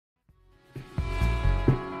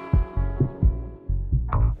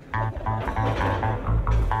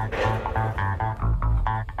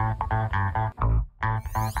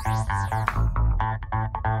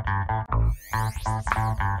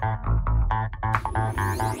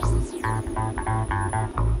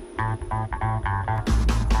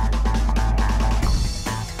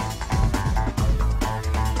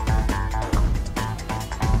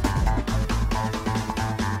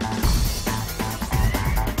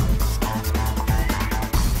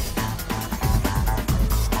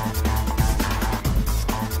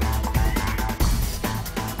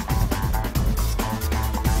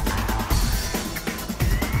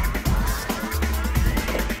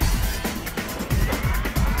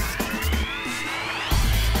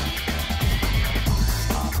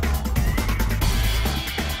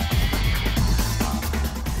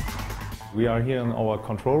We are here in our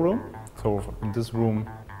control room. So in this room,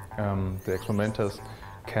 the experimenters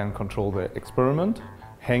can control the experiment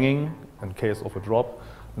hanging in case of a drop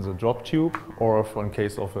in the drop tube, or in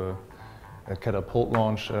case of a catapult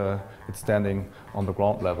launch, it's standing on the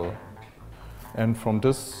ground level. And from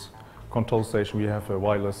this control station we have a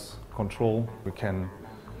wireless control. We can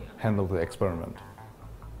handle the experiment.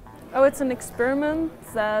 Oh, it's an experiment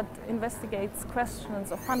that investigates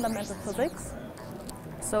questions of fundamental physics.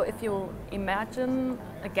 So if you imagine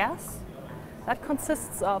a gas that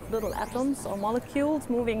consists of little atoms or molecules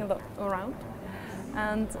moving around,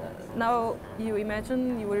 and now you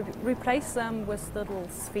imagine you replace them with little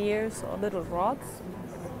spheres or little rods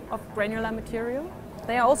of granular material.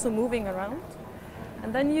 They are also moving around,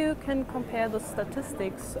 and then you can compare the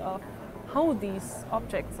statistics of how these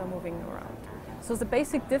objects are moving around. So the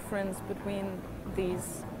basic difference between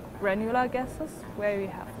these granular gases, where you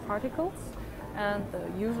have particles, and the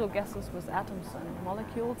usual gases with atoms and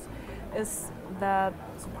molecules, is that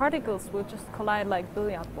the particles will just collide like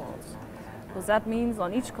billiard balls. So that means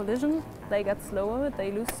on each collision they get slower, they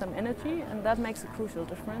lose some energy, and that makes a crucial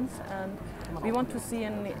difference. And we want to see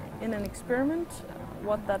in an experiment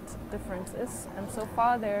what that difference is. And so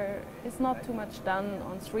far there is not too much done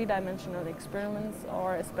on three-dimensional experiments,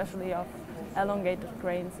 or especially of elongated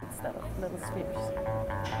grains instead of little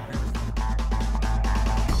spheres.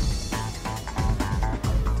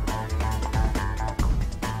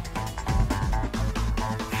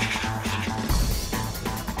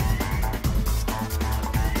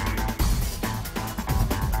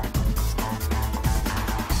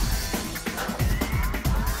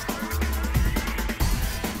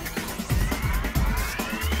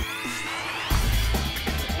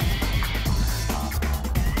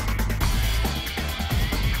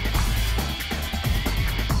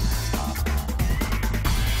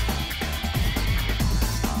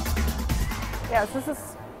 Yeah,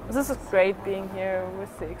 this is great being here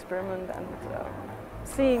with the experiment and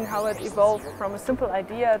seeing how it evolved from a simple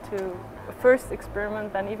idea to a first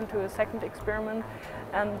experiment, then even to a second experiment,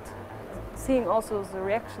 and seeing also the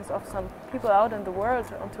reactions of some people out in the world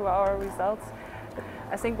onto our results.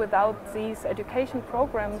 I think without these education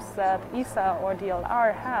programs that ESA or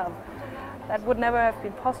DLR have, that would never have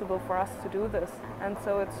been possible for us to do this. And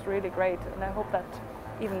so it's really great, and I hope that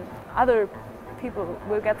even other people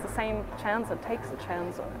will get the same chance and takes a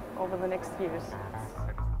chance over the next years.